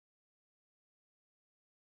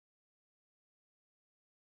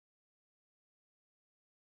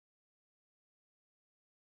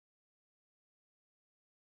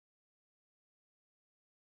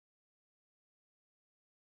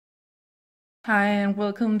Hi and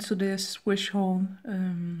welcome to this wish haul,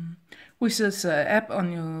 which is an app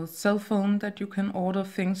on your cell phone that you can order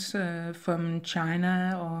things from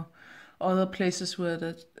China or other places where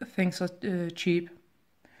the things are cheap.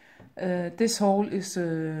 This haul is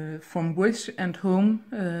from Wish and Home.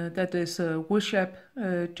 That is a Wish app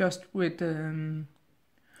just with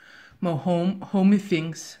more homey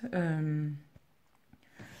things.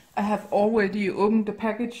 I have already opened the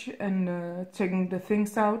package and taken the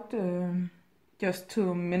things out. Just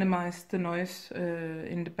to minimize the noise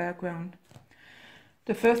in the background.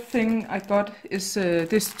 The first thing I got is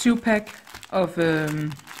this 2-pack of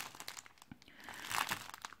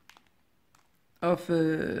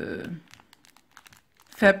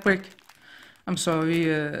fabric. I'm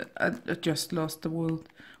sorry, I just lost the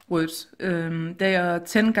words. They are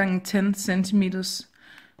 10 x 10 centimeters.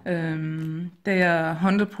 They are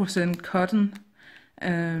 100% cotton.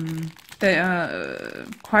 They are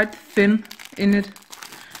quite thin in it,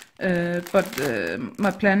 but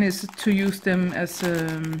my plan is to use them as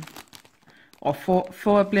or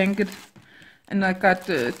for a blanket. And I got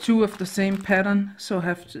 2 of the same pattern, so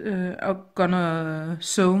I'm gonna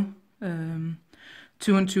sew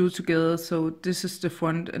 2 and 2 together. So this is the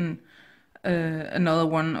front and another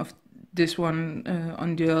one of this one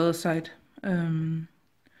on the other side.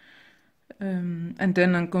 And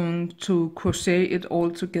then I'm going to crochet it all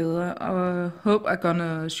together. I hope I'm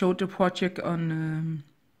gonna show the project on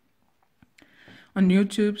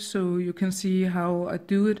YouTube so you can see how I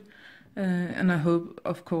do it. And I hope,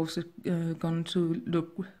 of course, it's going to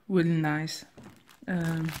look really nice.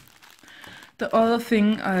 The other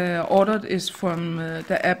thing I ordered is from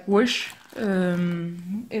the app Wish.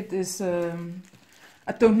 It is,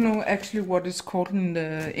 I don't know actually what it's called in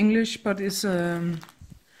the English, but it's a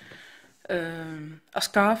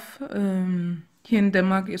scarf. Here in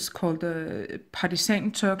Denmark it's called a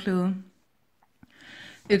partisan tørklæde.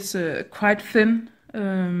 It's quite thin.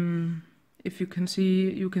 If you can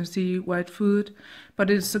see white foot, but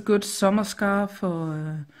it's a good summer scarf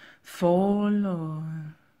for fall or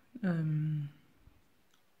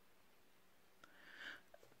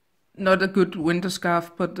not a good winter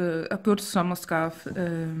scarf, but a good summer scarf.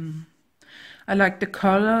 I like the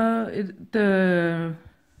color. The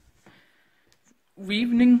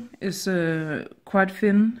weaving is quite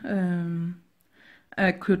thin.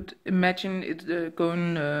 I could imagine it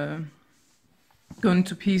going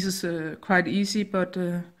to pieces quite easy, but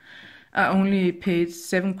I only paid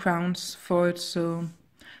 7 crowns for it, so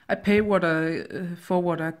I paid for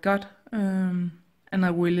what I got, and I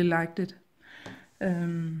really liked it.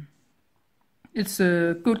 It's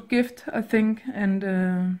a good gift, I think, and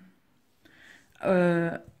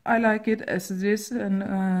I like it as it is, and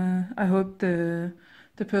I hope the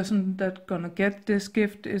person that's gonna get this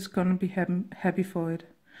gift is gonna be happy for it.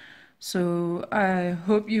 So I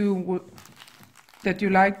hope that you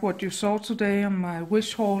like what you saw today on my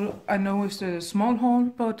wish haul. I know it's a small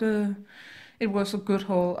haul, but it was a good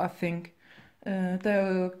haul, I think. There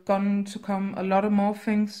are going to come a lot of more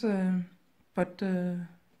things, but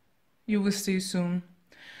you will see soon.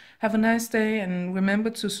 Have a nice day, and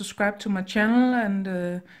remember to subscribe to my channel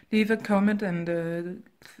and leave a comment and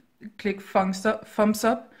click thumbs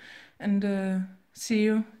up, and see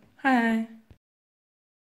you. Hi.